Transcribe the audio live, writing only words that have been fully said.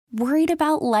Worried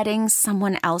about letting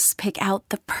someone else pick out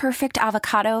the perfect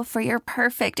avocado for your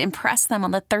perfect impress them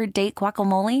on the third date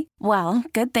guacamole? Well,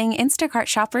 good thing Instacart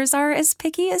shoppers are as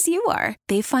picky as you are.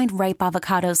 They find ripe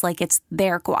avocados like it's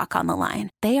their guac on the line.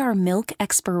 They are milk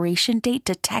expiration date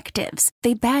detectives.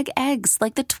 They bag eggs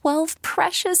like the 12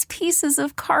 precious pieces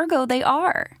of cargo they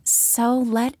are. So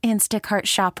let Instacart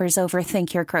shoppers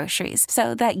overthink your groceries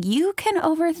so that you can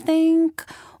overthink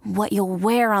what you'll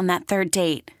wear on that third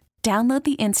date. Download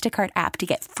the Instacart app to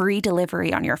get free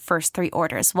delivery on your first 3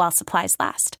 orders while supplies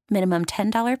last. Minimum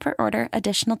 $10 per order.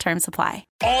 Additional terms apply.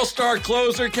 All-star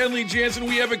closer Kenley Jansen,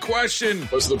 we have a question.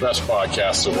 What's the best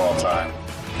podcast of all time?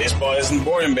 Baseball isn't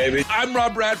boring, baby. I'm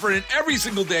Rob Bradford, and every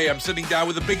single day I'm sitting down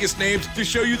with the biggest names to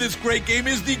show you this great game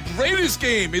is the greatest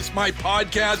game. It's my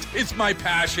podcast. It's my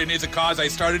passion. It's a cause I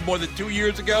started more than 2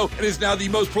 years ago and is now the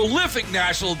most prolific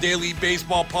national daily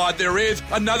baseball pod there is.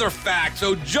 Another fact.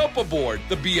 So jump aboard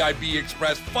the BIB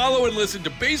Express. Follow and listen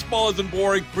to Baseball Isn't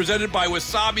Boring, presented by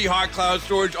Wasabi Hot Cloud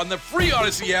Storage on the free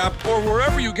Odyssey app or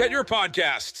wherever you get your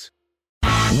podcasts.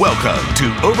 Welcome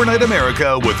to Overnight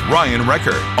America with Ryan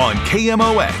Recker on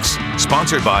KMOX.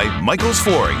 Sponsored by Michael's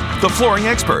Flooring, the flooring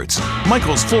experts.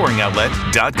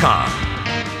 MichaelsFlooringOutlet.com.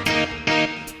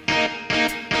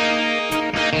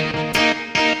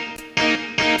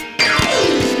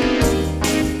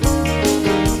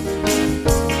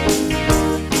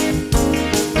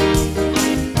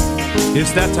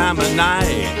 It's that time of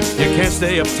night, you can't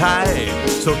stay uptight.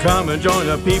 So come and join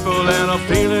the people and I'm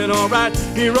feeling alright.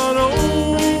 Here on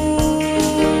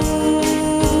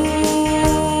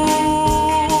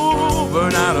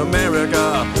Overnight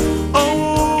America.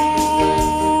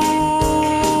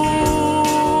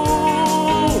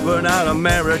 Overnight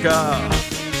America.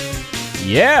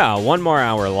 Yeah, one more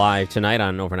hour live tonight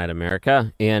on Overnight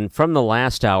America. And from the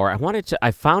last hour,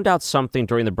 I found out something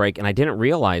during the break, and I didn't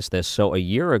realize this. So a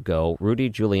year ago, Rudy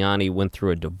Giuliani went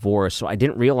through a divorce, so I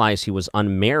didn't realize he was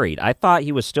unmarried. I thought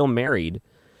he was still married,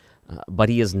 but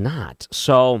he is not.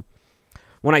 So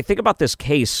when I think about this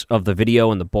case of the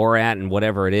video and the Borat and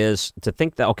whatever it is, to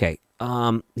think that, okay,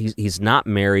 he's not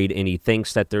married, and he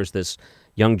thinks that there's this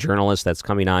young journalist that's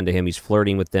coming on to him, he's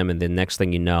flirting with them, and then next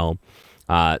thing you know,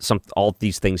 all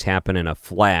these things happen in a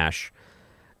flash.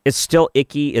 It's still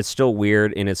icky, it's still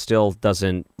weird, and it still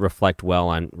doesn't reflect well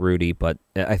on Rudy, but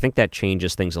I think that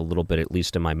changes things a little bit, at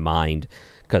least in my mind,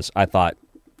 because I thought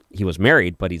he was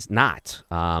married, but he's not.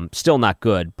 Still not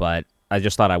good, but I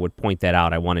just thought I would point that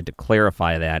out. I wanted to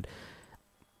clarify that.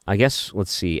 I guess,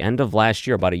 let's see, end of last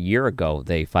year, about a year ago,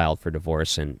 they filed for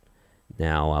divorce, and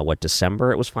now,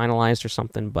 December it was finalized or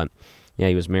something, but yeah,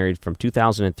 he was married from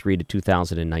 2003 to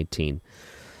 2019.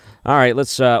 All right,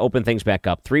 let's open things back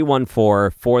up.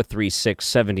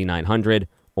 314-436-7900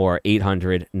 or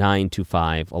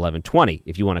 800-925-1120.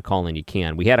 If you want to call in, you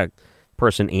can. We had a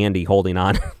person, Andy, holding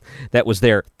on that was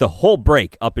there the whole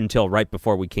break up until right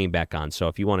before we came back on. So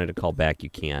if you wanted to call back, you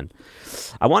can.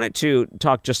 I wanted to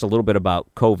talk just a little bit about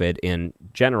COVID in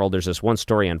general. There's this one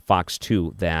story on Fox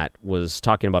 2 that was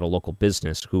talking about a local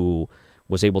business who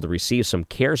was able to receive some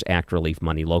CARES Act relief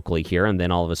money locally here, and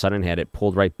then all of a sudden had it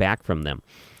pulled right back from them.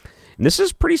 And this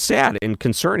is pretty sad and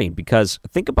concerning because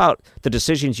think about the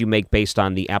decisions you make based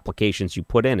on the applications you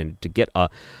put in, and to get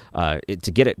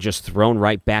it just thrown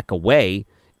right back away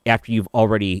after you've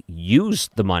already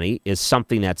used the money is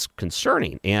something that's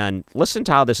concerning. And listen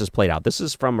to how this is played out. This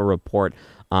is from a report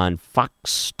on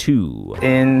Fox 2.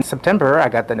 In September, I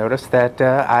got the notice that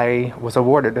I was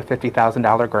awarded a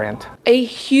 $50,000 grant. A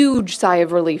huge sigh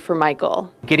of relief for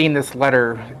Michael. Getting this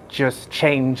letter just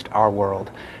changed our world.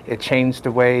 It changed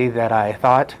the way that I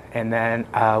thought, and then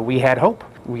we had hope.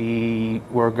 We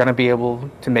were going to be able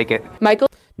to make it. Michael.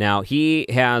 Now, he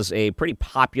has a pretty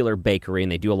popular bakery,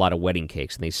 and they do a lot of wedding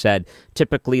cakes. And they said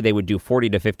typically they would do 40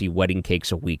 to 50 wedding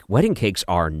cakes a week. Wedding cakes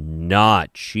are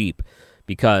not cheap,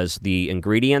 because the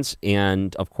ingredients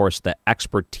and, of course, the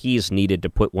expertise needed to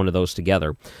put one of those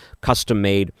together, custom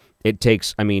made, it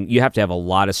takes, you have to have a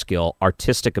lot of skill,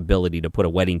 artistic ability to put a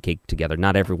wedding cake together.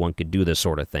 Not everyone could do this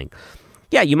sort of thing.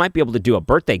 Yeah, you might be able to do a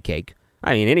birthday cake.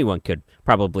 Anyone could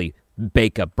probably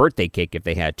bake a birthday cake if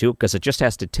they had to, because it just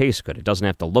has to taste good. It doesn't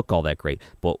have to look all that great.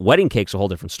 But wedding cake's a whole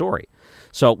different story.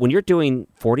 So when you're doing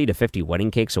 40 to 50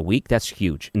 wedding cakes a week, that's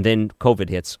huge. And then COVID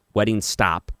hits, weddings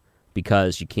stop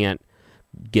because you can't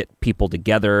get people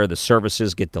together, the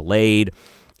services get delayed,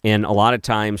 and a lot of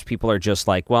times people are just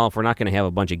like, well, if we're not going to have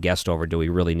a bunch of guests over, do we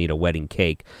really need a wedding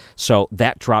cake? So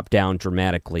that dropped down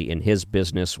dramatically, and his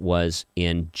business was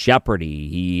in jeopardy.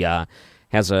 He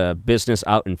has a business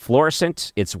out in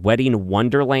Florissant. It's Wedding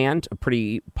Wonderland, a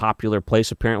pretty popular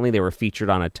place apparently. They were featured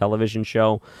on a television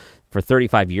show For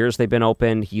 35 years they've been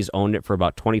open. He's owned it for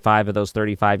about 25 of those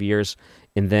 35 years.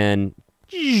 And then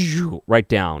right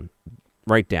down.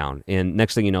 And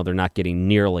next thing you know, they're not getting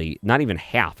not even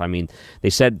half. I mean, they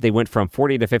said they went from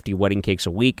 40 to 50 wedding cakes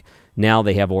a week. Now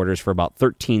they have orders for about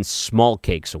 13 small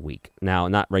cakes a week. Now,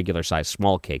 not regular size,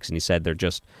 small cakes. And he said they're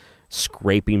just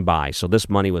scraping by. So this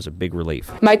money was a big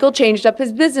relief. Michael changed up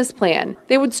his business plan.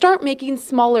 They would start making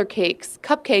smaller cakes,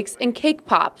 cupcakes, and cake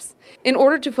pops. In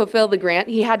order to fulfill the grant,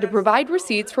 he had to provide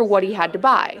receipts for what he had to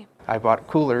buy. I bought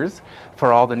coolers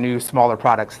for all the new smaller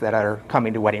products that are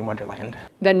coming to Wedding Wonderland.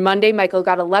 Then Monday, Michael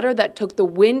got a letter that took the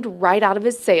wind right out of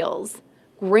his sails.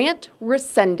 Grant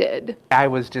rescinded. I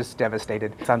was just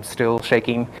devastated. I'm still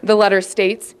shaking. The letter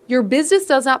states, your business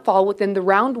does not fall within the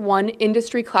Round 1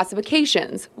 industry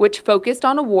classifications, which focused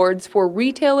on awards for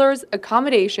retailers,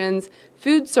 accommodations,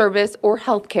 food service, or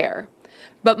healthcare.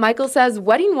 But Michael says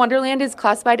Wedding Wonderland is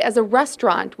classified as a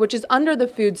restaurant, which is under the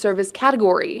food service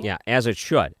category. Yeah, as it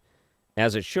should.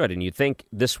 As it should. And you'd think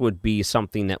this would be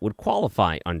something that would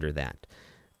qualify under that.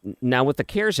 Now, with the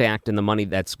CARES Act and the money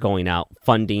that's going out,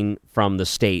 funding from the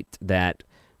state that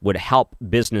would help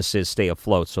businesses stay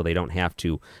afloat so they don't have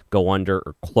to go under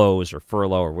or close or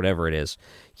furlough or whatever it is,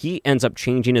 he ends up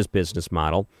changing his business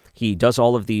model. He does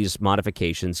all of these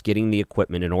modifications, getting the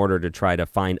equipment in order to try to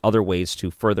find other ways to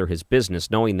further his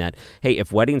business, knowing that, hey,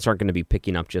 if weddings aren't going to be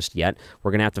picking up just yet,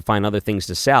 we're going to have to find other things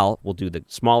to sell. We'll do the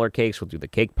smaller cakes, we'll do the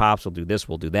cake pops, we'll do this,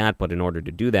 we'll do that. But in order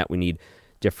to do that, we need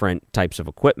different types of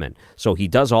equipment. So he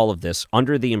does all of this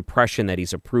under the impression that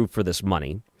he's approved for this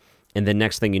money. And then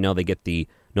next thing you know, they get the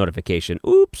notification,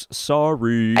 oops,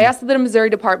 sorry. I asked the Missouri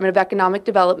Department of Economic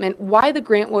Development why the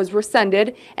grant was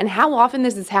rescinded and how often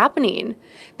this is happening.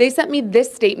 They sent me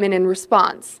this statement in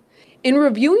response. In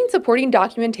reviewing supporting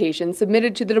documentation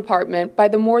submitted to the department by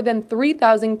the more than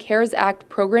 3,000 CARES Act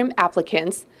program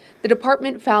applicants, the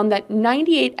department found that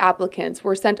 98 applicants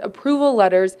were sent approval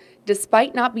letters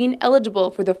despite not being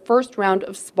eligible for the first round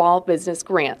of small business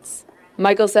grants.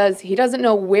 Michael says he doesn't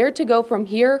know where to go from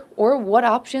here or what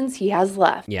options he has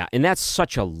left. Yeah, and that's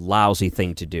such a lousy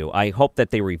thing to do. I hope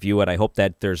that they review it. I hope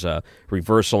that there's a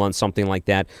reversal on something like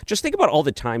that. Just think about all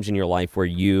the times in your life where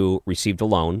you received a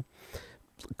loan,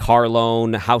 car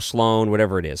loan, house loan,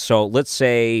 whatever it is. So let's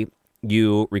say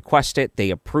you request it,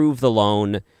 they approve the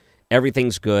loan,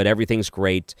 everything's good, everything's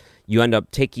great. You end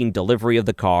up taking delivery of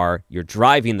the car, you're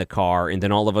driving the car, and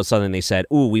then all of a sudden they said,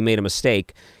 ooh, we made a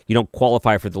mistake. You don't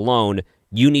qualify for the loan.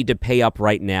 You need to pay up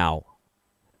right now.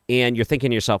 And you're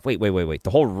thinking to yourself, wait. The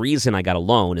whole reason I got a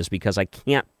loan is because I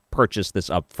can't purchase this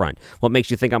up front. What makes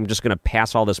you think I'm just going to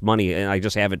pass all this money and I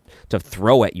just have it to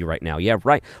throw at you right now? Yeah,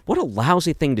 right. What a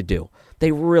lousy thing to do.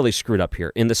 They really screwed up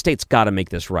here, and the state's got to make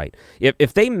this right.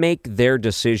 If they make their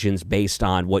decisions based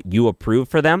on what you approve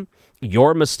for them,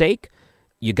 your mistake,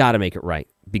 you got to make it right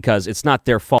because it's not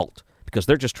their fault because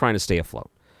they're just trying to stay afloat.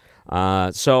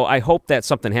 So I hope that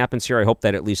something happens here. I hope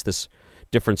that at least this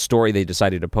different story they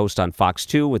decided to post on Fox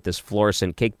 2 with this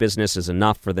fluorescent cake business is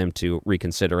enough for them to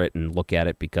reconsider it and look at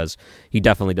it because he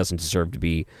definitely doesn't deserve to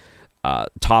be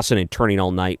tossing and turning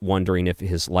all night wondering if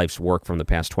his life's work from the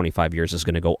past 25 years is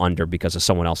going to go under because of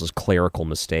someone else's clerical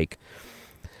mistake.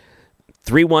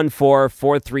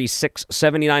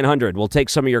 314-436-7900. We'll take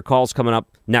some of your calls coming up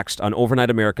next on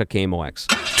Overnight America KMOX.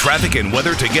 Traffic and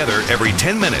weather together every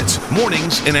 10 minutes,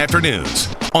 mornings and afternoons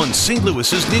on St.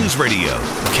 Louis's News Radio,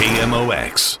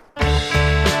 KMOX.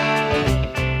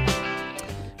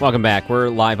 Welcome back. We're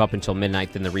live up until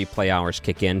midnight, then the replay hours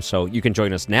kick in, so you can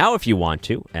join us now if you want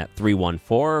to at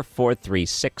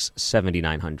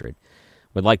 314-436-7900.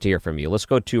 We'd like to hear from you. Let's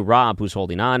go to Rob, who's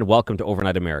holding on. Welcome to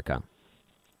Overnight America.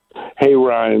 Hey,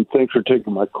 Ryan. Thanks for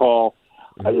taking my call.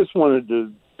 I just wanted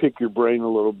to pick your brain a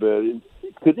little bit.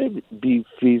 Could it be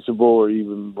feasible or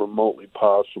even remotely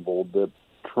possible that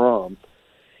Trump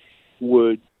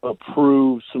would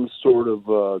approve some sort of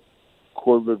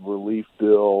COVID relief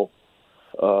bill,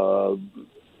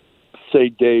 say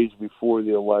days before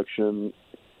the election,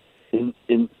 in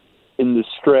the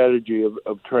strategy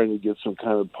of trying to get some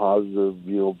kind of positive,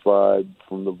 vibe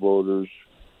from the voters?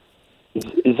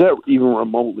 Is that even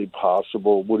remotely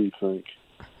possible? What do you think?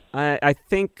 I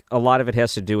think a lot of it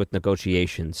has to do with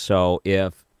negotiations. So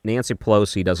if Nancy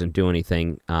Pelosi doesn't do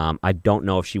anything, I don't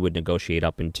know if she would negotiate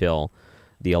up until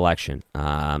the election.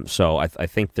 So I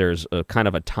think there's a kind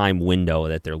of a time window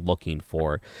that they're looking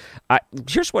for.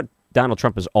 Here's what Donald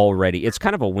Trump is already. It's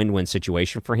kind of a win-win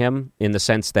situation for him in the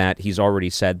sense that he's already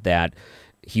said that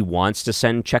he wants to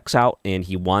send checks out and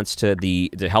he wants to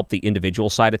help the individual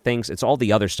side of things. It's all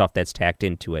the other stuff that's tacked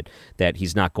into it that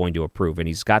he's not going to approve, and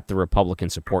he's got the Republican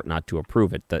support not to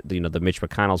approve it. The Mitch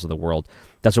McConnells of the world,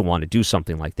 doesn't want to do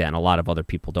something like that, and a lot of other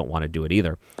people don't want to do it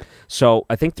either. So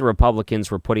I think the Republicans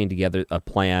were putting together a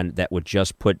plan that would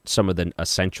just put some of the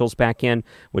essentials back in,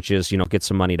 which is, get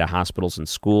some money to hospitals and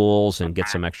schools and get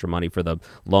some extra money for the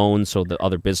loans so the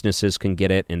other businesses can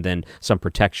get it, and then some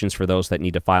protections for those that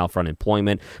need to file for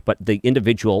unemployment. But the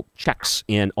individual checks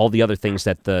and all the other things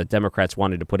that the Democrats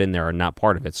wanted to put in there are not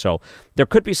part of it. So there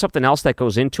could be something else that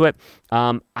goes into it.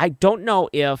 I don't know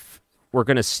if we're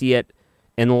going to see it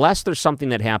unless there's something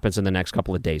that happens in the next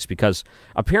couple of days, because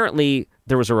apparently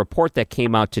there was a report that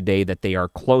came out today that they are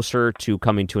closer to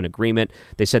coming to an agreement.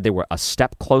 They said they were a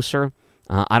step closer.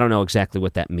 I don't know exactly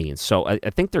what that means. So I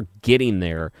think they're getting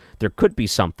there. There could be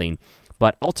something,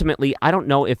 but ultimately I don't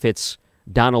know if it's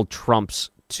Donald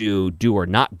Trump's to do or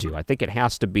not do. I think it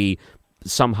has to be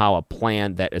somehow a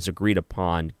plan that is agreed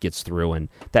upon gets through, and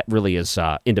that really is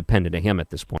independent of him at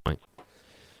this point.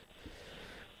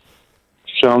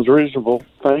 Sounds reasonable.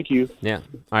 Thank you. Yeah.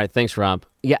 All right. Thanks, Rob.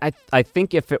 Yeah, I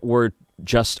think if it were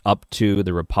just up to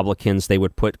the Republicans, they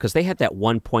would put, because they had that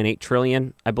 $1.8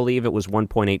 trillion, I believe it was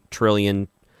 $1.8 trillion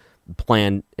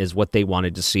plan is what they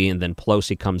wanted to see, and then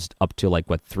Pelosi comes up to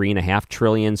 $3.5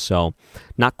 trillion. So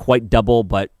not quite double,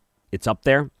 but it's up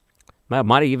there. It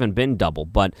might have even been double,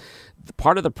 but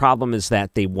part of the problem is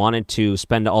that they wanted to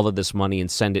spend all of this money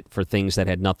and send it for things that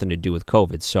had nothing to do with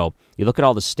COVID. So you look at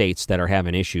all the states that are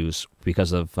having issues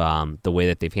because of the way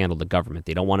that they've handled the government.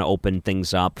 They don't want to open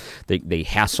things up. They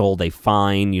hassle, they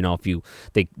fine. If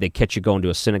they catch you going to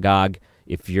a synagogue,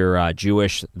 if you're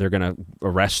Jewish, they're going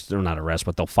to not arrest,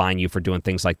 but they'll fine you for doing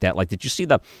things like that. Did you see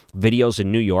the videos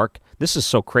in New York? This is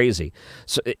so crazy.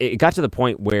 So it got to the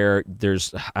point where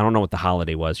I don't know what the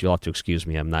holiday was. You'll have to excuse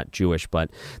me. I'm not Jewish,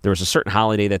 but there was a certain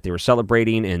holiday that they were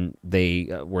celebrating, and they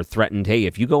were threatened, hey,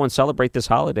 if you go and celebrate this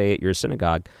holiday at your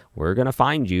synagogue, we're going to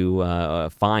fine you,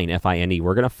 fine, F-I-N-E,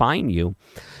 we're going to fine you.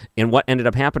 And what ended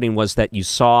up happening was that you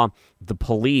saw the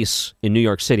police in New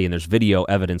York City, and there's video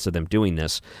evidence of them doing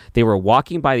this. They were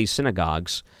walking by these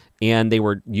synagogues, and they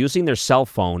were using their cell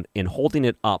phone and holding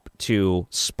it up to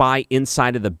spy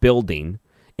inside of the building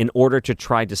in order to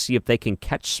try to see if they can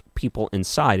catch people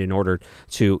inside in order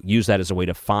to use that as a way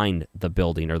to find the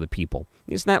building or the people.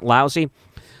 Isn't that lousy?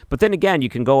 But then again, you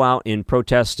can go out and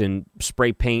protest and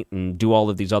spray paint and do all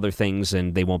of these other things,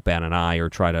 and they won't bat an eye or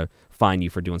try to fine you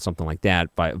for doing something like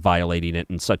that by violating it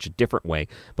in such a different way.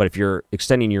 But if you're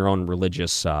extending your own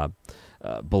religious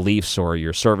beliefs or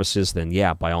your services, then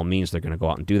yeah, by all means, they're going to go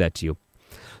out and do that to you.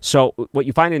 So what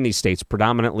you find in these states,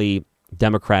 predominantly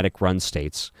Democratic-run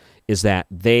states, is that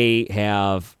they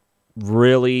have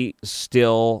really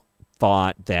still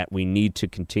thought that we need to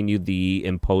continue the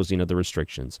imposing of the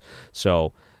restrictions.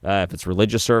 So if it's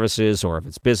religious services or if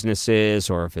it's businesses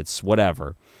or if it's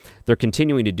whatever, they're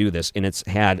continuing to do this, and it's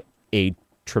had a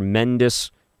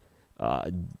tremendous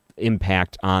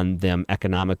impact on them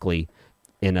economically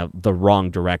in the wrong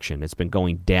direction. It's been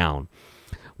going down.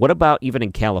 What about even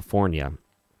in California?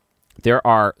 There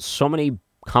are so many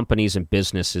companies and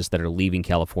businesses that are leaving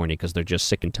California because they're just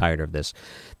sick and tired of this.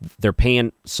 They're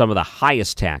paying some of the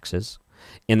highest taxes,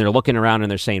 and they're looking around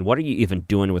and they're saying, what are you even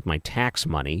doing with my tax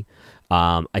money?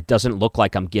 It doesn't look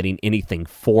like I'm getting anything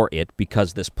for it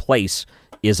because this place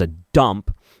is a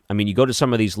dump. I mean, you go to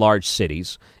some of these large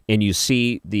cities and you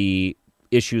see the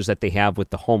issues that they have with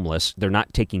the homeless. They're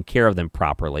not taking care of them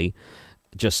properly.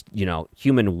 Just,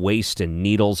 human waste and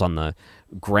needles on the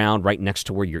ground right next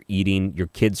to where you're eating. Your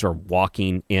kids are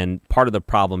walking. And part of the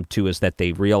problem, too, is that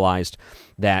they realized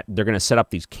that they're going to set up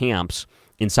these camps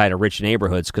inside of rich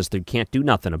neighborhoods because they can't do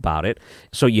nothing about it.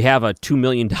 So you have a $2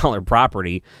 million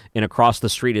property, and across the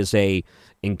street is a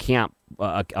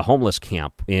homeless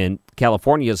camp. And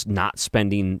California is not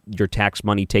spending your tax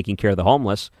money taking care of the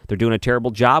homeless. They're doing a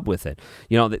terrible job with it.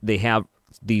 They have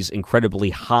these incredibly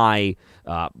high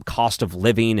cost of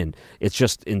living, and it's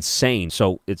just insane.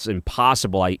 So it's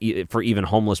impossible for even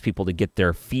homeless people to get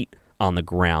their feet on the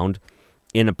ground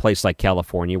in a place like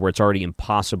California, where it's already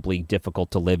impossibly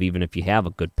difficult to live even if you have a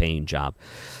good paying job.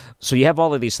 So you have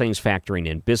all of these things factoring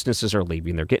in. Businesses are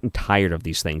leaving. They're getting tired of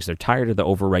these things. They're tired of the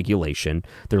overregulation.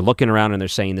 They're looking around and they're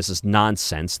saying, this is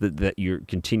nonsense, that you're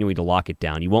continuing to lock it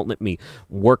down. You won't let me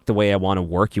work the way I want to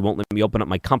work. You won't let me open up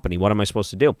my company. What am I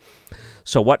supposed to do?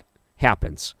 So what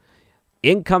happens?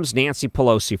 In comes Nancy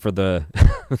Pelosi for the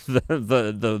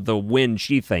win,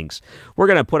 she thinks. We're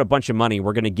going to put a bunch of money.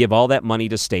 We're going to give all that money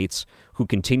to states who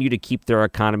continue to keep their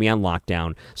economy on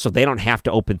lockdown so they don't have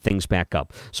to open things back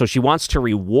up. So she wants to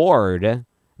reward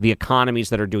the economies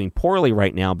that are doing poorly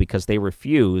right now because they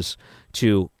refuse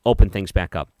to open things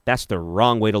back up. That's the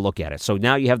wrong way to look at it. So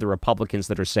now you have the Republicans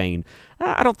that are saying,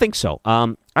 I don't think so.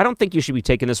 I don't think you should be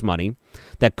taking this money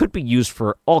that could be used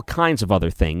for all kinds of other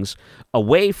things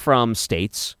away from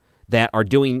states that are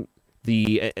doing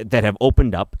that have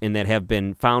opened up and that have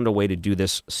been found a way to do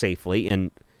this safely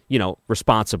and,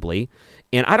 responsibly.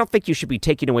 And I don't think you should be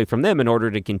taking away from them in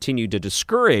order to continue to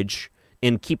discourage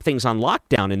and keep things on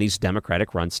lockdown in these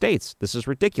Democratic-run states. This is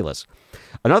ridiculous.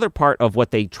 Another part of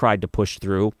what they tried to push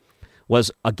through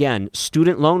was, again,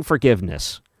 student loan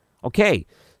forgiveness. Okay,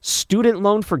 student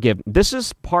loan forgiveness. This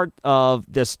is part of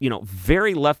this,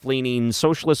 very left-leaning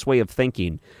socialist way of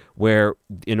thinking, where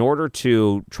in order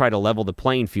to try to level the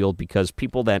playing field, because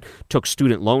people that took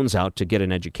student loans out to get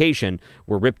an education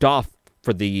were ripped off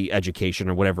for the education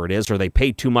or whatever it is, or they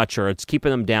paid too much, or it's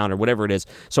keeping them down, or whatever it is.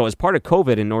 So as part of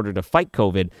COVID, in order to fight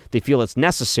COVID, they feel it's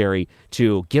necessary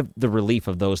to give the relief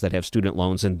of those that have student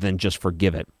loans and then just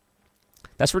forgive it.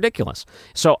 That's ridiculous.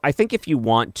 So I think if you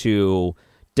want to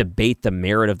debate the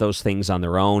merit of those things on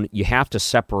their own, you have to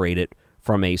separate it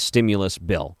from a stimulus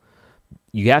bill.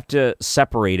 You have to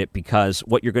separate it, because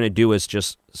what you're going to do is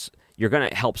you're going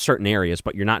to help certain areas,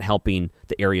 but you're not helping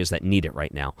the areas that need it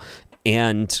right now.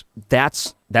 And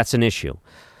that's an issue.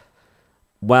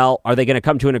 Well, are they going to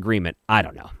come to an agreement? I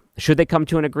don't know. Should they come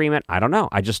to an agreement? I don't know.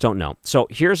 I just don't know. So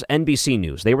here's NBC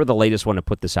News. They were the latest one to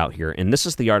put this out here. And this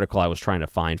is the article I was trying to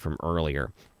find from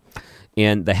earlier.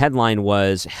 And the headline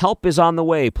was, "Help is on the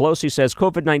way. Pelosi says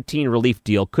COVID-19 relief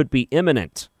deal could be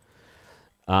imminent."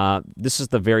 This is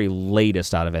the very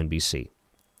latest out of NBC.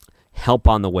 Help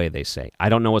on the way, they say. I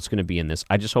don't know what's going to be in this.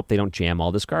 I just hope they don't jam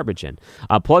all this garbage in.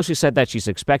 Pelosi said that she's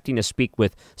expecting to speak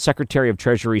with Secretary of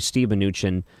Treasury Steve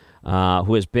Mnuchin,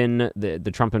 who has been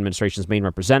the Trump administration's main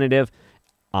representative,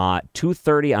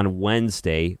 2:30 on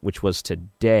Wednesday, which was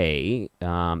today.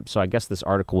 So I guess this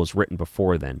article was written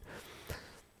before then.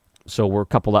 So we're a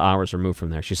couple of hours removed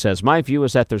from there. She says, "My view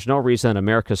is that there's no reason that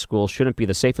America's schools shouldn't be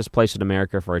the safest place in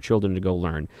America for our children to go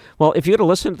learn." Well, if you had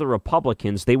listened to the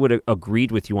Republicans, they would have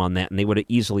agreed with you on that, and they would have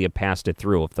easily have passed it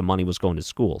through if the money was going to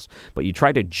schools. But you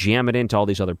try to jam it into all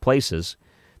these other places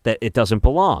that it doesn't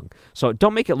belong. So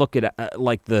don't make it look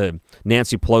like the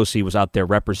Nancy Pelosi was out there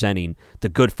representing the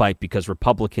good fight because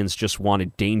Republicans just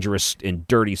wanted dangerous and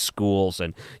dirty schools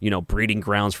and, breeding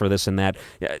grounds for this and that.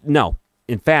 No.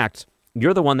 In fact,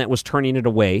 you're the one that was turning it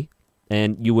away,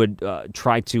 and you would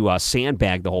try to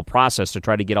sandbag the whole process to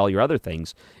try to get all your other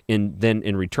things, and then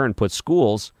in return put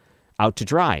schools out to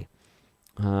dry.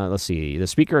 Let's see. The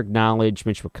speaker acknowledged,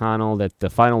 Mitch McConnell, that the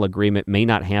final agreement may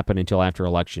not happen until after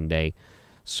Election Day.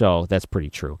 So that's pretty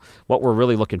true. What we're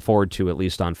really looking forward to, at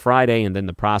least on Friday, and then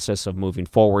the process of moving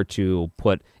forward to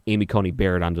put Amy Coney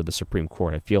Barrett onto the Supreme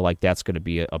Court. I feel like that's going to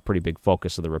be a pretty big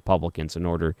focus of the Republicans in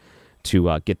order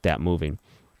to get that moving.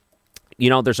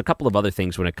 There's a couple of other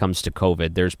things when it comes to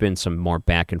COVID. There's been some more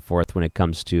back and forth when it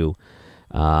comes to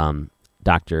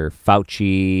Dr.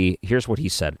 Fauci. Here's what he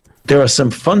said. "There are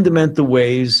some fundamental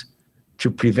ways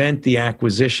to prevent the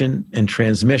acquisition and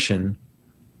transmission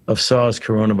of SARS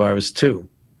coronavirus 2.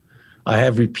 I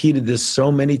have repeated this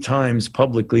so many times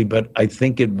publicly, but I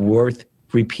think it worth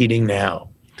repeating now.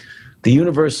 The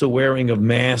universal wearing of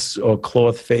masks or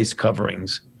cloth face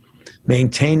coverings,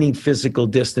 maintaining physical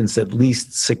distance at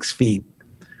least 6 feet,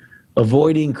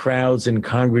 avoiding crowds in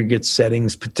congregate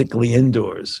settings, particularly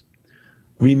indoors.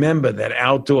 Remember that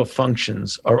outdoor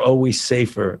functions are always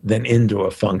safer than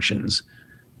indoor functions,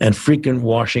 and frequent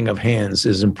washing of hands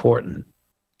is important."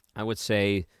 I would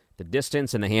say the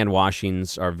distance and the hand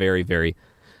washings are very, very,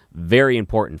 very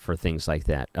important for things like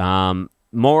that.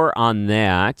 More on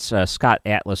that. Scott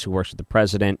Atlas, who works with the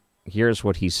president, here's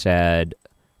what he said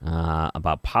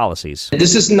about policies.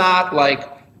 This is not like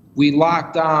we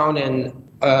lock down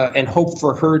and hope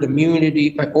for herd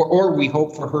immunity, or we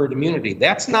hope for herd immunity.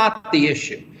 That's not the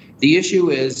issue. The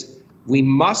issue is we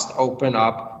must open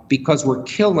up because we're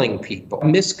killing people. A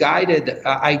misguided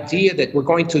idea that we're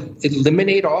going to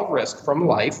eliminate all risk from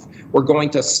life. We're going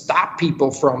to stop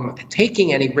people from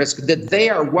taking any risk that they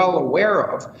are well aware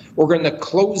of. We're going to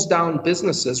close down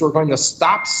businesses. We're going to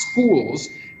stop schools.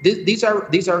 These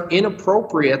are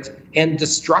inappropriate and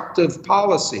destructive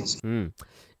policies.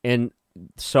 And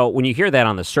so when you hear that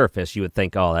on the surface, you would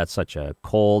think, oh, that's such a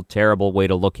cold, terrible way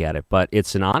to look at it. But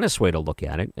it's an honest way to look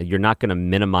at it. You're not going to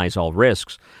minimize all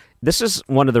risks. This is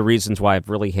one of the reasons why I've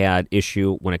really had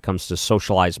issue when it comes to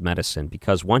socialized medicine,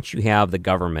 because once you have the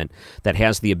government that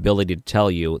has the ability to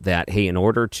tell you that, hey, in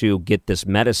order to get this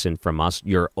medicine from us,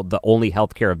 you're the only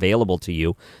health care available to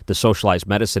you, the socialized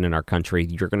medicine in our country,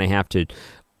 you're going to have to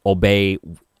obey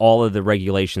all of the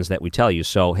regulations that we tell you.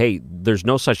 So, hey, there's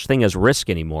no such thing as risk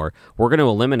anymore. We're going to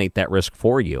eliminate that risk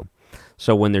for you.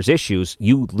 So when there's issues,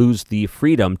 you lose the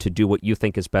freedom to do what you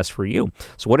think is best for you.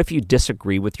 So what if you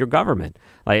disagree with your government?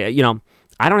 I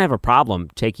don't have a problem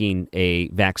taking a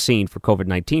vaccine for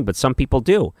COVID-19, but some people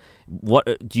do. What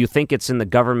do you think it's in the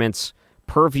government's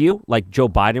purview, like Joe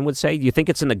Biden would say? Do you think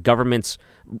it's in the government's,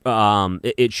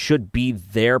 it should be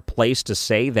their place to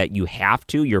say that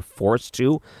you're forced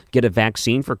to get a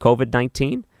vaccine for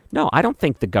COVID-19? No, I don't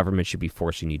think the government should be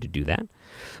forcing you to do that.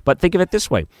 But think of it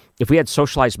this way. If we had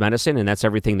socialized medicine and that's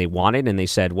everything they wanted, and they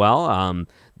said, well,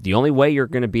 the only way you're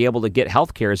going to be able to get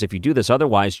health care is if you do this.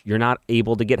 Otherwise, you're not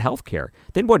able to get health care.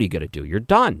 Then what are you going to do? You're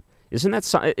done. Isn't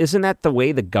that the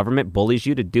way the government bullies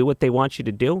you to do what they want you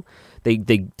to do? They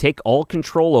take all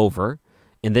control over,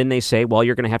 and then they say, well,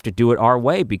 you're going to have to do it our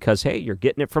way because, hey, you're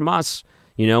getting it from us.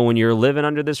 When you're living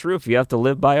under this roof, you have to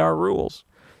live by our rules.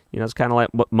 It's kind of like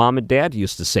what mom and dad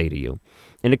used to say to you.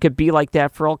 And it could be like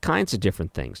that for all kinds of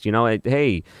different things.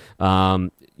 Hey,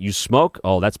 you smoke?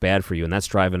 Oh, that's bad for you, and that's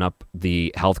driving up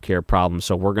the healthcare problem.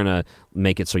 So we're going to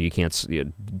make it so you can't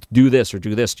do this or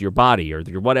do this to your body or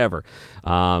your whatever.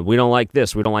 We don't like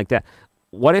this. We don't like that.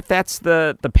 What if that's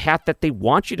the path that they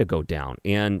want you to go down?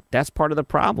 And that's part of the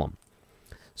problem.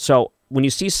 So when you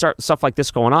see stuff like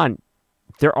this going on,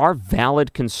 there are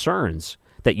valid concerns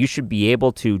that you should be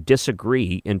able to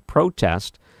disagree and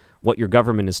protest what your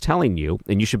government is telling you,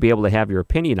 and you should be able to have your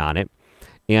opinion on it.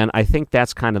 And I think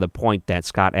that's kind of the point that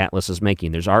Scott Atlas is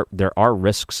making. There are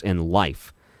risks in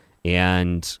life,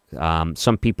 and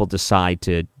some people decide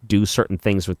to do certain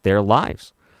things with their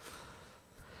lives.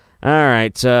 All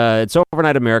right, it's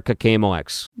Overnight America,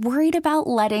 KMOX. Worried about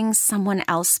letting someone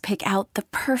else pick out the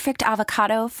perfect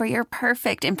avocado for your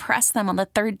perfect impress them on the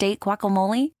third date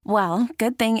guacamole? Well,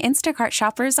 good thing Instacart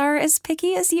shoppers are as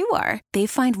picky as you are. They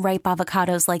find ripe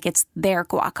avocados like it's their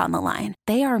guac on the line.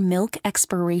 They are milk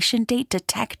expiration date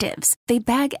detectives. They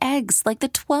bag eggs like the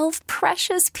 12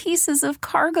 precious pieces of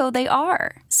cargo they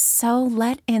are. So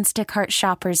let Instacart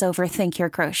shoppers overthink your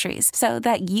groceries so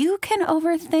that you can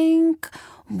overthink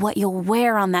what you'll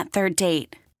wear on that third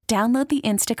date. Download the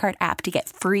Instacart app to get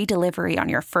free delivery on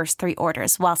your first 3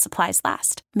 orders while supplies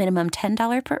last. Minimum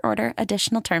 $10 per order.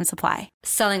 Additional terms apply.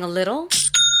 Selling a little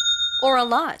or a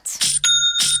lot?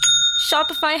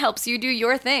 Shopify helps you do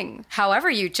your thing, however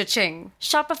you cha-ching.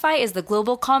 Shopify is the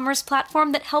global commerce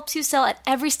platform that helps you sell at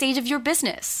every stage of your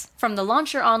business. From the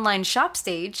launch your online shop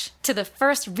stage, to the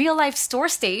first real-life store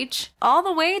stage, all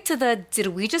the way to the did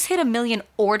we just hit 1 million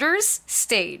orders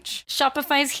stage.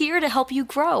 Shopify's here to help you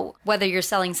grow. Whether you're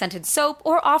selling scented soap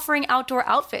or offering outdoor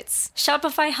outfits,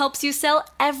 Shopify helps you sell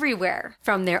everywhere.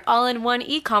 From their all-in-one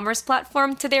e-commerce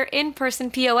platform to their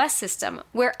in-person POS system,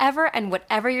 wherever and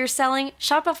whatever you're selling,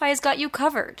 Shopify's got you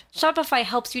covered. Shopify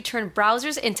helps you turn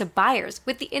browsers into buyers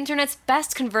with the internet's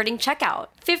best converting checkout.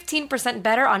 15%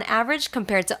 better on average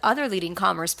compared to other leading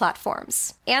commerce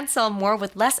platforms. And sell more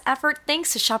with less effort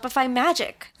thanks to Shopify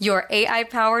Magic, your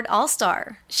AI-powered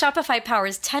all-star. Shopify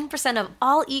powers 10% of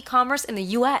all e-commerce in the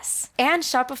US. And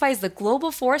Shopify is the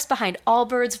global force behind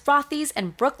Allbirds, Rothy's,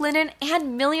 and Brooklinen,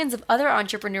 and millions of other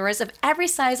entrepreneurs of every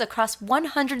size across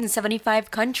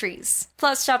 175 countries.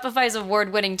 Plus, Shopify's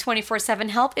award-winning 24/7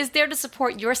 help is there to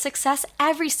support your success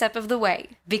every step of the way.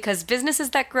 Because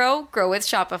businesses that grow, grow with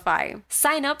Shopify.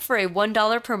 Sign up for a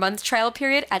 $1 per month trial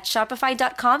period at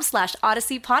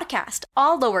shopify.com/Odyssey Podcast,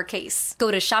 all lowercase.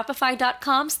 Go to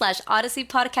shopify.com/Odyssey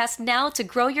Podcast now to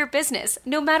grow your business,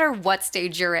 no matter what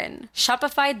stage you're in.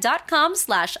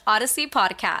 Shopify.com/Odyssey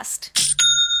Podcast.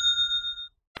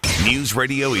 News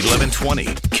Radio 1120,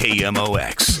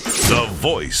 KMOX, the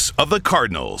voice of the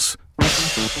Cardinals.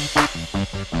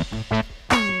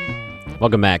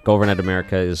 Welcome back. Overnight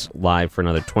America is live for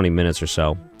another 20 minutes or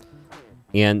so.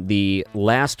 And the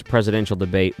last presidential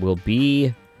debate will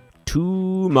be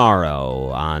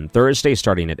tomorrow on Thursday,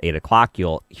 starting at 8 o'clock.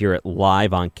 You'll hear it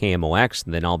live on KMOX,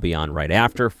 and then I'll be on right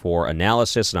after for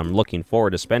analysis, and I'm looking forward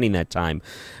to spending that time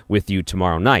with you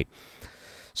tomorrow night.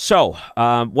 So,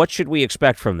 what should we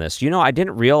expect from this? I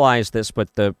didn't realize this,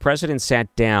 but the president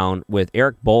sat down with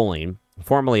Eric Bolling,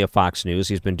 formerly of Fox News.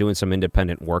 He's been doing some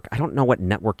independent work. I don't know what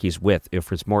network he's with,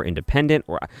 if it's more independent,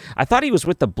 or I thought he was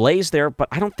with The Blaze there, but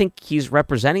I don't think he's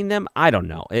representing them. I don't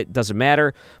know. It doesn't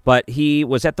matter. But he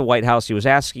was at the White House. He was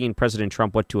asking President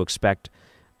Trump what to expect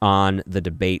on the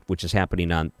debate, which is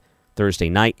happening on Thursday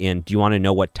night. And do you want to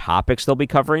know what topics they'll be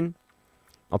covering?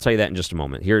 I'll tell you that in just a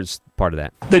moment. Here's part of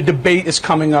that. The debate is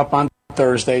coming up on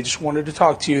Thursday. Just wanted to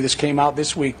talk to you. This came out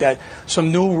this week that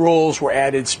some new rules were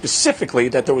added, specifically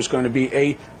that there was going to be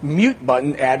a mute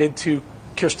button added to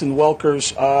Kirsten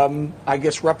Welker's, I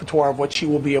guess, repertoire of what she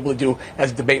will be able to do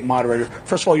as debate moderator.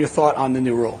 First of all, your thought on the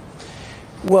new rule.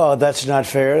 Well, that's not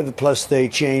fair. Plus, they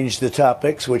changed the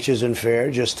topics, which isn't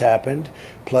fair, just happened.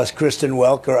 Plus, Kristen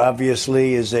Welker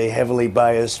obviously is a heavily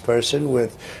biased person,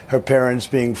 with her parents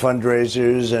being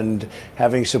fundraisers and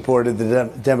having supported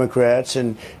the Democrats.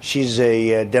 And she's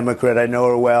a Democrat. I know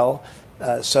her well.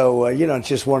 So it's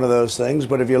just one of those things.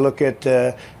 But if you look at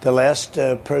the last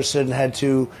person had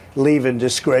to leave in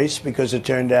disgrace because it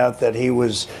turned out that he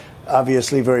was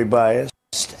obviously very biased.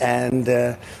 And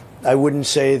I wouldn't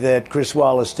say that Chris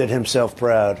Wallace did himself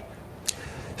proud.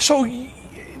 So,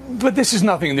 but this is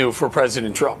nothing new for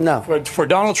President Trump. No. For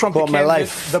Donald Trump, all my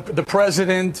life. The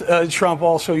President Trump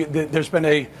also, there's been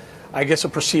a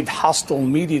perceived hostile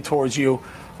media towards you.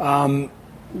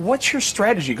 What's your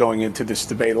strategy going into this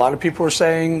debate? A lot of people are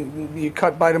saying you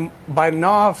cut Biden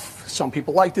off. Some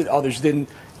people liked it, others didn't.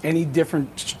 Any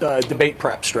different debate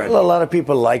prep strategy? Well, a lot of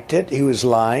people liked it. He was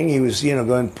lying. He was,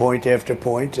 going point after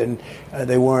point, and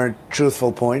they weren't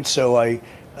truthful points. So I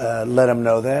let him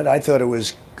know that. I thought it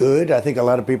was good. I think a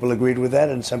lot of people agreed with that,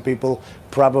 and some people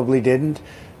probably didn't.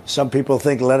 Some people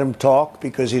think let him talk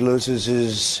because he loses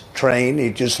his train.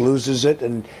 He just loses it,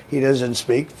 and he doesn't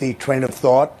speak the train of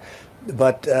thought.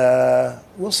 But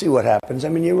we'll see what happens. I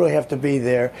mean, you really have to be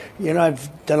there.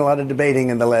 I've done a lot of debating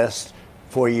in the last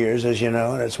 4 years, as you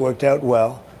know, and it's worked out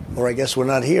well. Or I guess we're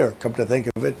not here, come to think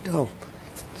of it. Oh,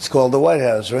 it's called the White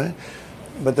House, right?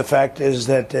 But the fact is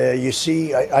that you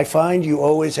see, I find you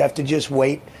always have to just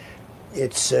wait.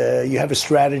 It's you have a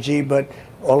strategy, but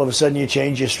all of a sudden you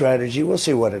change your strategy. We'll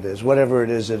see what it is. Whatever it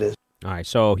is, it is. All right,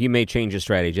 so he may change his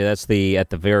strategy. That's at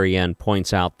the very end,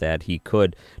 points out that he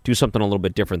could do something a little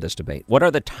bit different this debate. What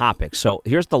are the topics? So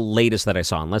here's the latest that I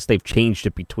saw, unless they've changed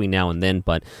it between now and then,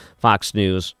 but Fox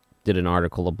News did an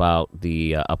article about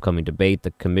the upcoming debate,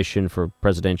 the Commission for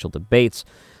Presidential Debates,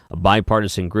 a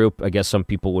bipartisan group. I guess some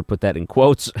people would put that in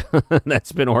quotes.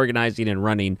 That's been organizing and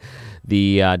running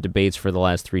the debates for the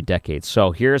last 3 decades.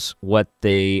 So here's what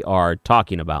they are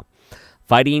talking about.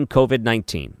 Fighting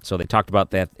COVID-19. So they talked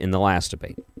about that in the last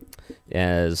debate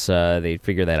as they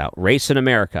figure that out. Race in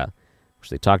America, which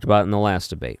they talked about in the last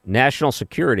debate. National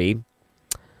security,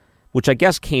 which I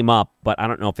guess came up, but I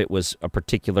don't know if it was a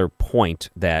particular point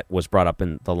that was brought up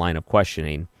in the line of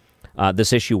questioning.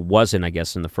 This issue wasn't, I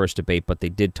guess, in the first debate, but they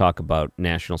did talk about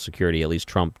national security. At least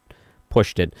Trump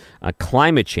pushed it.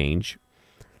 Climate change,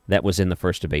 that was in the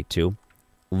first debate, too.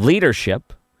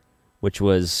 Leadership, which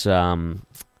was,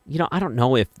 I don't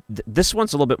know if this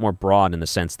one's a little bit more broad in the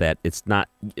sense that it's not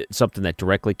something that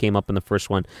directly came up in the first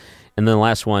one. And then the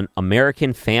last one,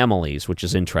 American families, which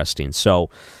is interesting. So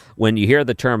when you hear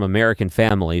the term American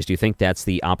families, do you think that's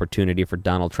the opportunity for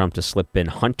Donald Trump to slip in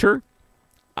Hunter?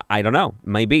 I don't know.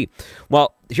 Maybe.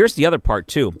 Well, here's the other part,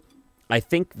 too. I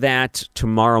think that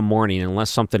tomorrow morning, unless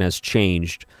something has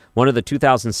changed, one of the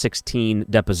 2016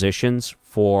 depositions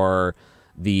for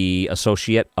the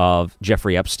associate of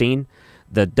Jeffrey Epstein,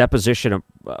 the deposition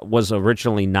was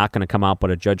originally not going to come out,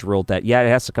 but a judge ruled that, it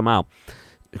has to come out.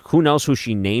 Who knows who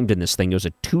she named in this thing? It was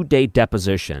a 2-day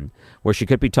deposition where she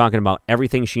could be talking about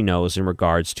everything she knows in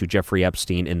regards to Jeffrey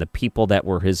Epstein and the people that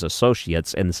were his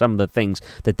associates and some of the things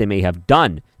that they may have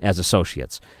done as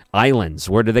associates. Islands,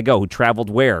 where did they go? Who traveled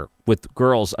where? With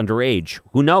girls underage.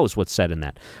 Who knows what's said in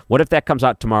that? What if that comes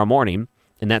out tomorrow morning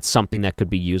and that's something that could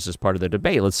be used as part of the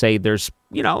debate? Let's say there's,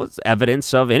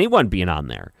 evidence of anyone being on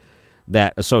there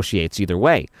that associates either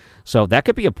way. So that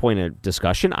could be a point of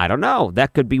discussion. I don't know.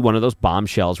 That could be one of those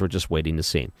bombshells we're just waiting to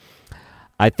see.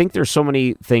 I think there's so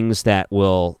many things that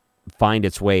will find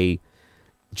its way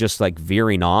just like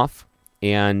veering off.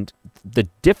 And the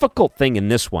difficult thing in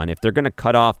this one, if they're going to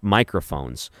cut off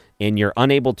microphones and you're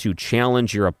unable to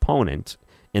challenge your opponent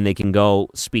and they can go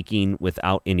speaking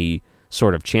without any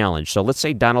sort of challenge. So let's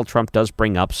say Donald Trump does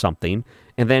bring up something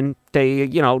and then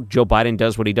Joe Biden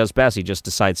does what he does best. He just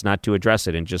decides not to address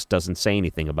it and just doesn't say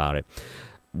anything about it.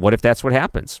 What if that's what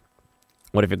happens?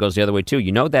 What if it goes the other way too?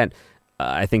 You know that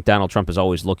I think Donald Trump is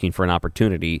always looking for an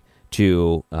opportunity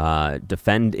to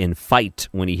defend and fight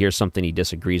when he hears something he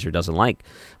disagrees or doesn't like.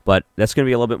 But that's going to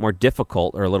be a little bit more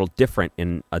difficult or a little different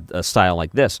in a style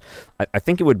like this. I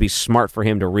think it would be smart for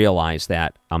him to realize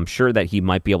that. I'm sure that he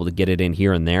might be able to get it in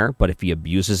here and there, but if he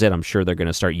abuses it, I'm sure they're going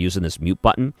to start using this mute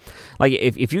button. Like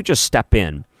if you just step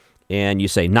in and you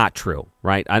say, not true,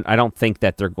 right? I don't think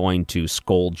that they're going to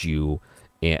scold you.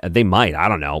 They might, I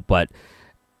don't know, but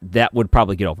that would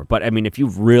probably get over. But, I mean, if you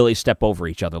really step over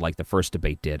each other like the first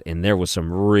debate did, and there was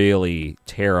some really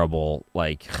terrible,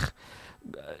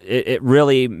 it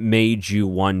really made you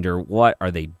wonder, what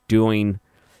are they doing?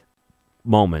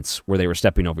 moments where they were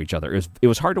stepping over each other. It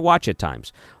was hard to watch at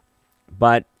times,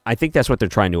 but I think that's what they're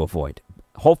trying to avoid.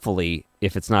 Hopefully,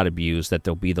 if it's not abused, that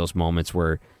there'll be those moments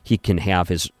where he can have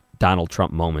his Donald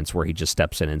Trump moments where he just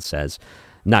steps in and says,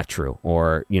 not true,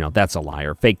 or, that's a lie,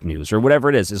 or fake news, or whatever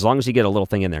it is, as long as you get a little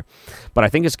thing in there. But I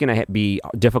think it's going to be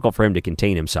difficult for him to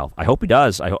contain himself. I hope he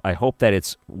does. I hope that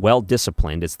it's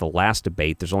well-disciplined. It's the last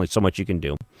debate. There's only so much you can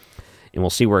do, and we'll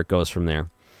see where it goes from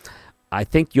there. I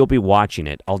think you'll be watching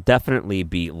it. I'll definitely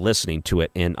be listening to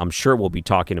it, and I'm sure we'll be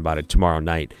talking about it tomorrow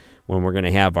night when we're going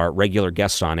to have our regular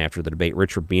guests on after the debate.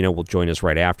 Rich Rubino will join us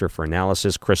right after for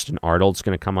analysis. Kristen Arnold's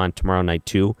going to come on tomorrow night,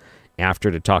 too,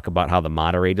 after to talk about how the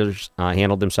moderators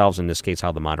handled themselves, in this case,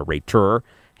 how the moderator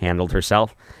handled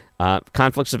herself.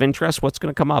 Conflicts of interest, what's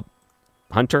going to come up?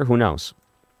 Hunter, who knows?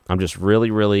 I'm just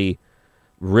really, really,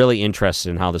 really interested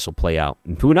in how this will play out.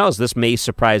 And who knows, this may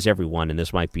surprise everyone, and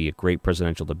this might be a great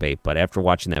presidential debate, but after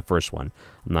watching that first one,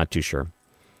 I'm not too sure.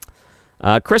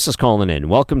 Chris is calling in.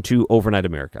 Welcome to Overnight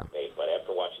America.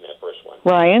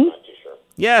 Ryan?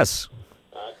 Yes.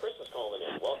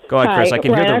 Go ahead, Chris. I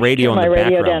can hear the radio in the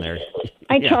background there.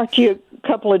 I talked to you a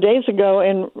couple of days ago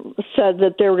and said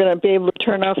that they were going to be able to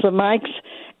turn off the mics,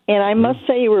 and I must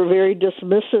say you were very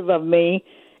dismissive of me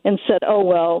and said, oh,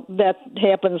 well, that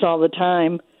happens all the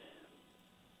time.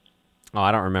 Oh,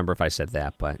 I don't remember if I said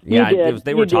that, but yeah,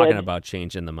 they were talking about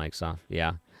changing the mics off.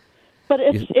 Yeah. But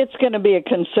it's going to be a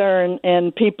concern,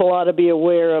 and people ought to be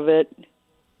aware of it.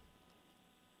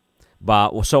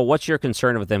 But so what's your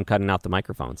concern with them cutting out the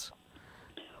microphones?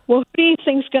 Well, who do you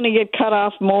think's going to get cut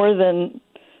off more than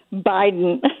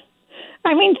Biden?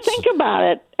 I mean, think about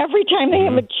it. Every time they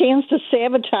have a chance to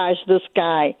sabotage this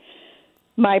guy,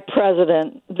 my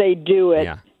president, they do it.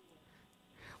 Yeah.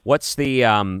 What do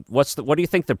you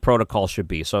think the protocol should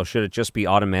be? So should it just be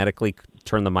automatically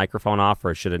turn the microphone off,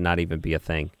 or should it not even be a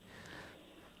thing?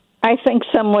 I think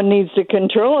someone needs to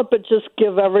control it, but just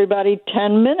give everybody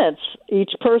 10 minutes.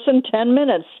 Each person 10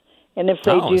 minutes. And if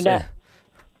they do not...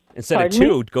 Instead of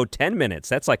 2, go 10 minutes.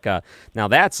 That's like a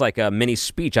mini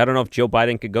speech. I don't know if Joe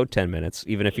Biden could go 10 minutes,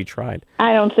 even if he tried.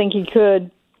 I don't think he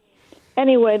could.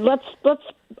 Anyway, let's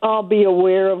all be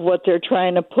aware of what they're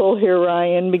trying to pull here,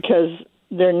 Ryan, because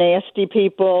they're nasty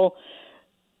people.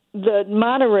 The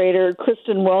moderator,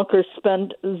 Kristen Welker,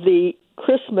 spent the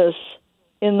Christmas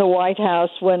in the White House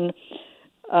when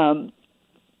Barack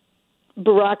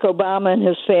Obama and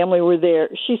his family were there.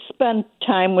 She spent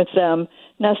time with them.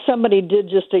 Now, somebody did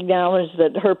just acknowledge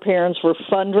that her parents were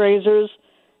fundraisers.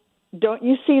 Don't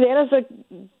you see that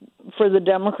for the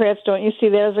Democrats, don't you see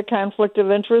that as a conflict of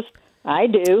interest? I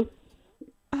do.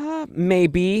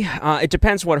 Maybe. It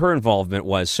depends what her involvement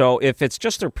was. So if it's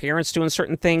just their parents doing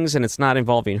certain things and it's not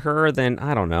involving her, then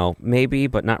I don't know. Maybe,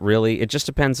 but not really. It just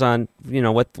depends on,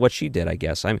 what she did, I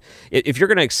guess. If you're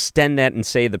going to extend that and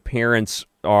say the parents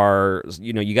are,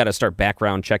 you got to start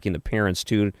background checking the parents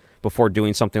too before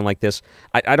doing something like this,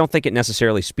 I don't think it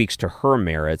necessarily speaks to her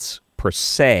merits per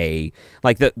se.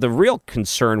 Like the real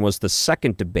concern was the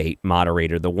second debate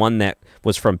moderator, the one that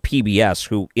was from PBS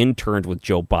who interned with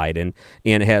Joe Biden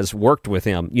and has worked with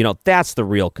him. That's the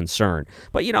real concern.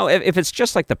 But if it's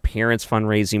just like the parents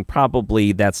fundraising,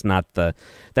 probably that's not the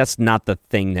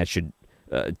thing that should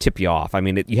tip you off. I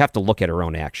mean, you have to look at her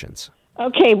own actions.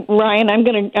 Okay, Ryan, I'm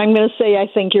gonna say I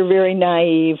think you're very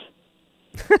naive.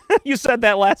 You said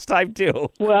that last time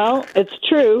too. Well, it's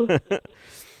true.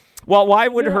 Well, why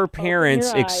would her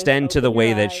parents extend to the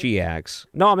way that she acts?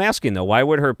 No, I'm asking, though, why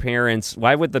would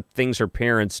the things her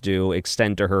parents do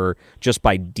extend to her just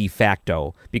by de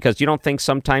facto? Because you don't think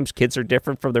sometimes kids are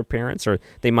different from their parents, or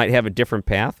they might have a different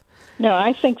path? No,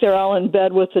 I think they're all in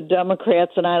bed with the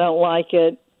Democrats, and I don't like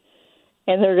it.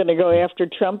 And they're going to go after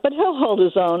Trump, but he'll hold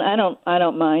his own. I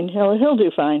don't mind. He'll do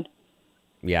fine.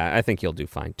 Yeah, I think he'll do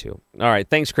fine, too. All right,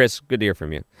 thanks, Chris. Good to hear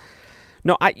from you.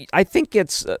 No, I think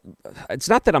it's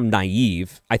not that I'm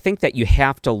naive. I think that you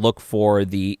have to look for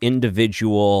the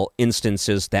individual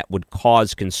instances that would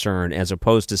cause concern as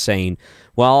opposed to saying,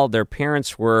 well, their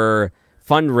parents were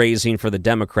fundraising for the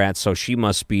Democrats, so she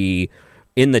must be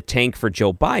in the tank for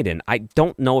Joe Biden. I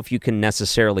don't know if you can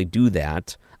necessarily do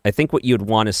that. I think what you'd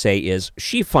want to say is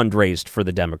she fundraised for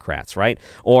the Democrats, right?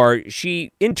 Or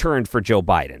she interned for Joe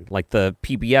Biden, like the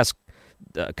PBS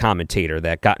commentator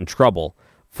that got in trouble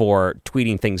for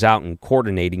tweeting things out and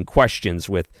coordinating questions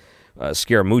with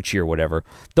Scaramucci or whatever.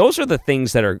 Those are the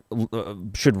things that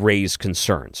should raise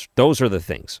concerns. Those are the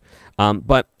things.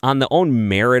 But on the own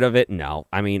merit of it, no.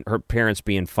 I mean, her parents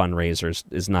being fundraisers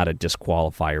is not a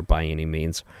disqualifier by any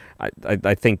means.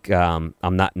 I think I'm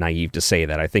not naive to say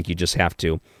that. I think you just have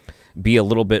to be a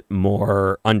little bit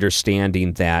more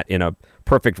understanding that in a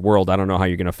perfect world, I don't know how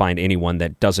you're going to find anyone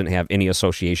that doesn't have any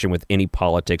association with any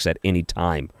politics at any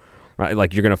time. Right?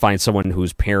 Like you're going to find someone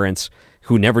whose parents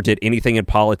who never did anything in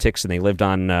politics and they lived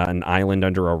on an island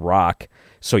under a rock.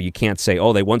 So you can't say,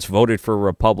 oh, they once voted for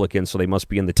Republicans, so they must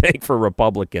be in the tank for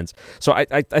Republicans. So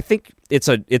I think it's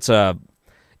a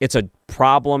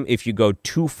problem if you go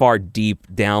too far deep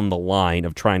down the line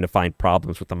of trying to find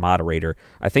problems with the moderator.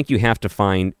 I think you have to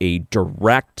find a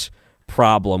direct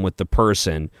problem with the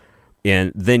person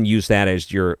and then use that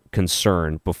as your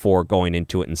concern before going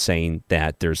into it and saying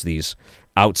that there's these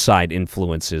outside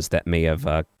influences that may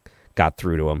have got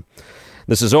through to them.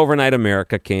 This is Overnight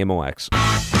America, KMOX.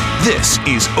 This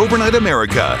is Overnight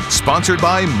America, sponsored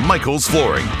by Michael's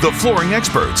Flooring, the flooring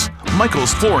experts.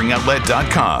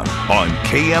 michaelsflooringoutlet.com on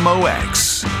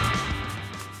KMOX.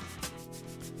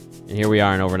 And here we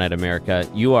are in Overnight America.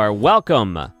 You are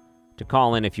welcome to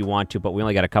call in if you want to, but we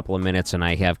only got a couple of minutes, and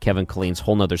I have Kevin Killeen's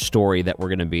whole nother story that we're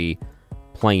going to be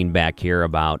playing back here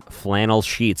about flannel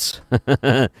sheets.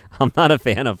 I'm not a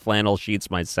fan of flannel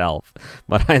sheets myself,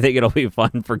 but I think it'll be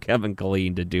fun for Kevin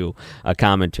Killeen to do a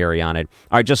commentary on it.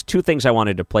 All right, just two things I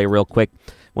wanted to play real quick.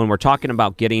 When we're talking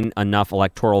about getting enough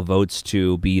electoral votes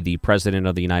to be the president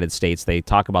of the United States, they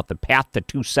talk about the path to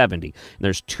 270. And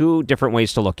there's two different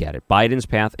ways to look at it, Biden's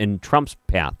path and Trump's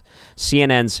path.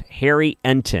 CNN's Harry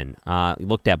Enton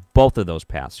looked at both of those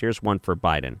paths. Here's one for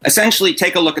Biden. Essentially,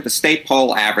 take a look at the state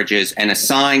poll averages and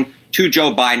assign to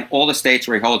Joe Biden all the states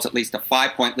where he holds at least a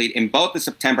 5-point lead in both the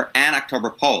September and October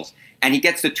polls. And he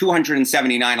gets the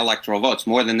 279 electoral votes,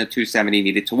 more than the 270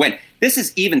 needed to win. This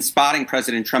is even spotting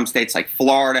President Trump states like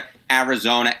Florida,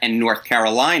 Arizona, and North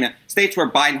Carolina, states where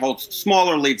Biden holds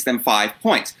smaller leads than 5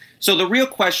 points. So the real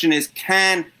question is,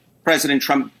 can President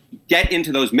Trump get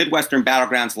into those Midwestern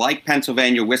battlegrounds like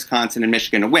Pennsylvania, Wisconsin, and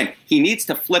Michigan to win? He needs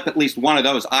to flip at least one of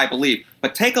those, I believe.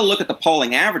 But take a look at the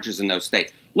polling averages in those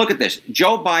states. Look at this.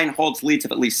 Joe Biden holds leads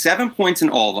of at least 7 points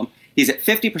in all of them. He's at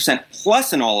 50%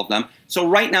 plus in all of them. So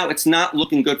right now, it's not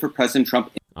looking good for President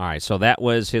Trump. All right, so that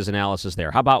was his analysis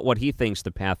there. How about what he thinks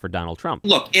the path for Donald Trump?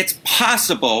 Look, it's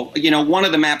possible. You know, one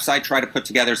of the maps I try to put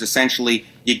together is essentially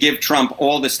you give Trump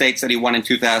all the states that he won in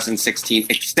 2016,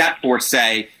 except for,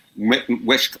 say,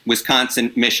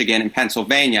 Wisconsin, Michigan, and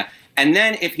Pennsylvania. And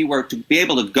then if he were to be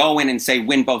able to go in and, say,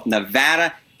 win both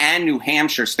Nevada and New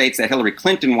Hampshire, states that Hillary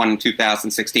Clinton won in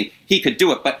 2016, he could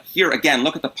do it. But here, again,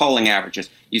 look at the polling averages.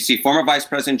 You see former Vice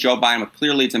President Joe Biden with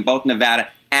clear leads in both Nevada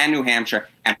and New Hampshire,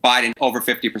 and Biden over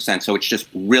 50%. So it's just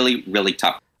really, really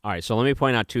tough. All right, so let me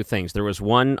point out two things. There was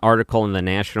one article in the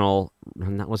National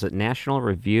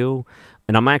Review?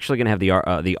 And I'm actually going to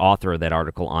have the author of that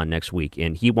article on next week,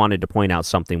 and he wanted to point out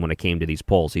something when it came to these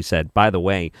polls. He said, by the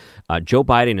way, Joe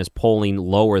Biden is polling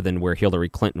lower than where Hillary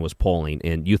Clinton was polling,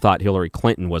 and you thought Hillary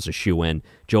Clinton was a shoo-in.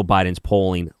 Joe Biden's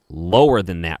polling lower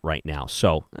than that right now.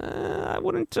 So I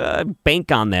wouldn't bank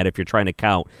on that if you're trying to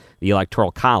count the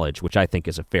Electoral College, which I think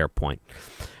is a fair point.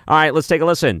 All right, let's take a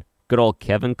listen. Good old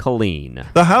Kevin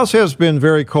Killeen. The house has been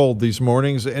very cold these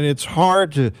mornings, and it's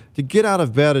hard to get out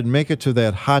of bed and make it to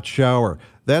that hot shower.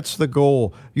 That's the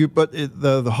goal. But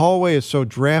the hallway is so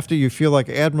drafty, you feel like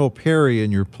Admiral Perry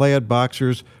in your plaid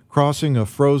boxers crossing a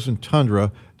frozen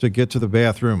tundra to get to the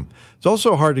bathroom. It's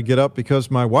also hard to get up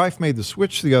because my wife made the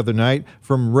switch the other night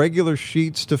from regular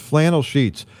sheets to flannel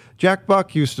sheets. Jack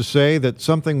Buck used to say that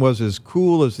something was as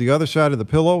cool as the other side of the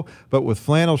pillow, but with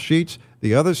flannel sheets,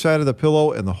 the other side of the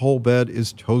pillow and the whole bed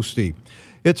is toasty.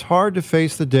 It's hard to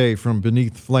face the day from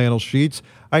beneath flannel sheets.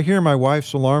 I hear my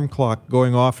wife's alarm clock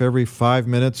going off every 5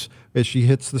 minutes as she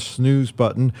hits the snooze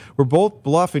button. We're both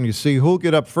bluffing to see who'll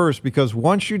get up first because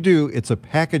once you do, it's a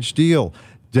package deal.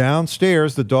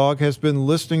 Downstairs, the dog has been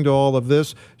listening to all of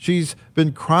this. She's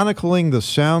been chronicling the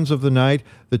sounds of the night,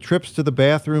 the trips to the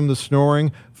bathroom, the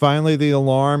snoring, finally the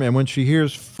alarm, and when she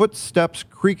hears footsteps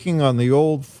creaking on the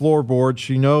old floorboard,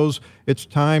 she knows it's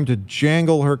time to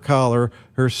jangle her collar,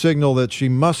 her signal that she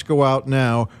must go out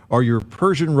now or your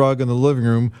Persian rug in the living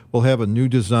room will have a new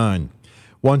design.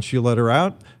 Once you let her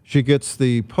out, she gets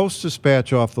the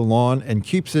Post-Dispatch off the lawn and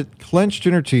keeps it clenched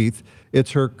in her teeth.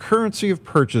 It's her currency of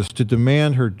purchase to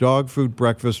demand her dog food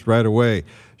breakfast right away.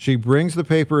 She brings the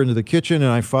paper into the kitchen, and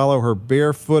I follow her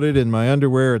barefooted in my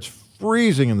underwear. It's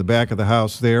freezing in the back of the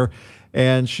house there,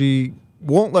 and she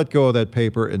won't let go of that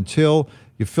paper until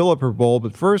you fill up her bowl.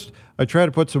 But first, I try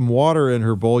to put some water in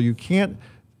her bowl. You can't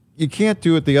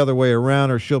do it the other way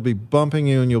around, or she'll be bumping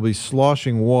you, and you'll be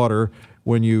sloshing water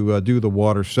when you do the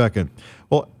water second.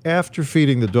 Well, after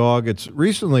feeding the dog, it's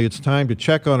time to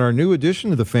check on our new addition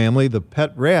to the family, the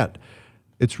pet rat.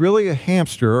 It's really a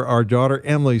hamster our daughter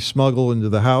Emily smuggled into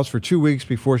the house for 2 weeks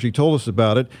before she told us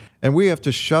about it, and we have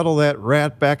to shuttle that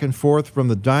rat back and forth from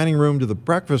the dining room to the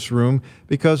breakfast room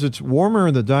because it's warmer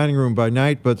in the dining room by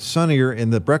night but sunnier in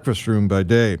the breakfast room by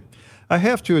day. I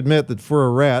have to admit that for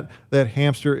a rat, that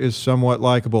hamster is somewhat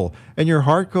likable, and your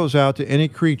heart goes out to any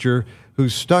creature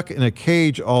who's stuck in a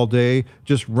cage all day,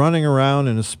 just running around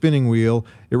in a spinning wheel.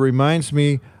 It reminds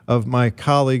me of my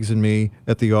colleagues and me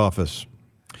at the office.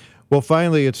 Well,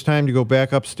 finally, it's time to go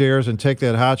back upstairs and take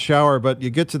that hot shower, but you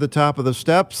get to the top of the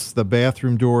steps, the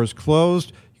bathroom door is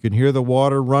closed, you can hear the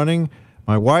water running.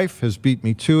 My wife has beat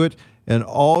me to it, and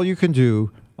all you can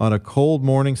do on a cold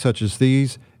morning such as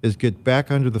these is get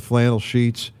back under the flannel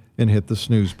sheets and hit the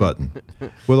snooze button.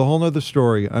 With a whole nother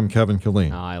story, I'm Kevin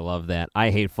Killeen. Oh, I love that. I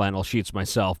hate flannel sheets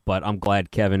myself, but I'm glad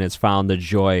Kevin has found the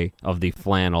joy of the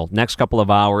flannel. Next couple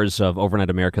of hours of Overnight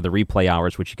America, the replay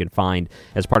hours, which you can find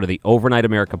as part of the Overnight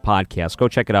America podcast. Go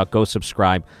check it out. Go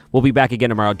subscribe. We'll be back again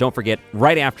tomorrow. Don't forget,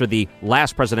 right after the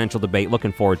last presidential debate.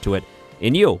 Looking forward to it.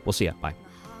 And we'll see you. Bye.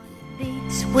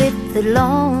 Beats with the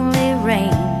lonely rain,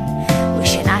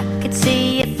 wishing I could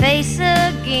see your face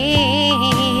again.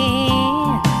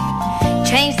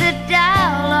 Change the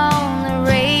dial on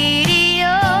the radio,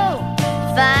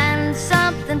 find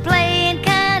something playing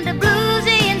kind of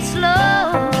bluesy and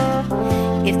slow.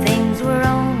 If things were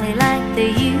only like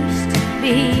they used to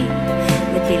be,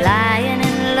 we'd be lying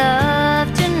in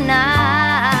love tonight.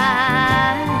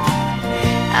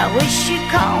 I wish you'd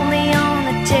call me on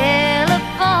the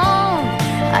telephone.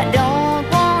 I don't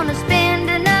want to spend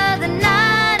another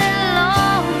night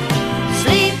alone,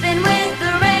 sleeping with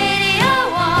the radio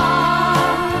on.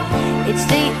 It's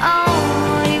the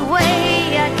only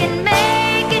way I can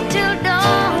make it till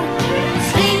dawn,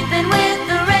 sleeping with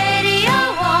the radio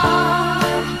on.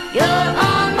 You're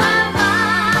on my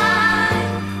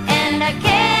mind, and I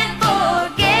can't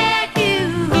forget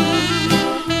you.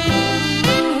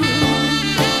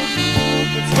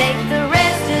 Let's take the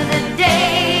rest of the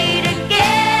day to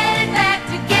get it back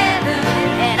together,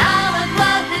 and I'll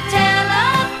unplug the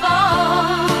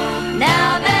telephone.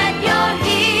 Now that you're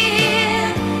here,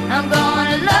 I'm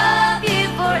gonna love you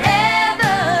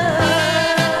forever.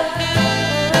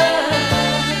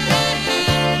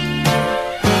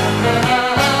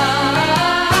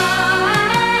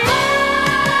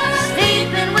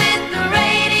 Sleeping with the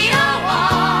radio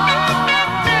on.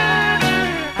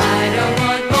 I don't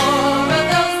want more of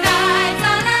those nights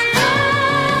all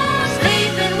alone.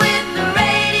 Sleeping with the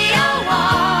radio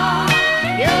on.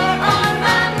 You're on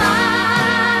my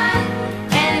mind,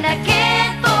 and I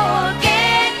can't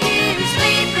forget you.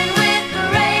 Sleeping with the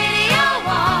radio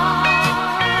on.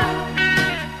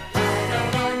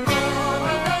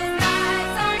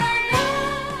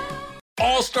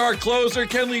 All-star closer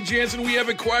Kenley Jansen, we have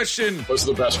a question. What's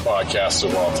the best podcast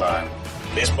of all time?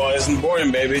 Baseball isn't boring,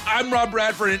 baby. I'm Rob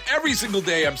Bradford, and every single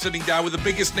day I'm sitting down with the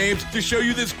biggest names to show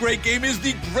you this great game is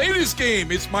the greatest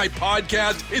game. It's my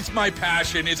podcast. It's my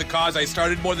passion. It's a cause I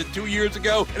started more than 2 years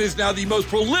ago and is now the most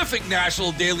prolific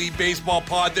national daily baseball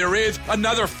pod there is.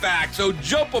 Another fact, so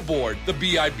jump aboard the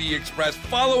BIB Express.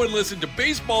 Follow and listen to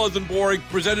Baseball Isn't Boring,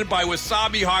 presented by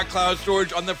Wasabi Hot Cloud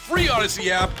Storage on the free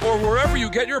Odyssey app or wherever you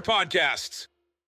get your podcasts.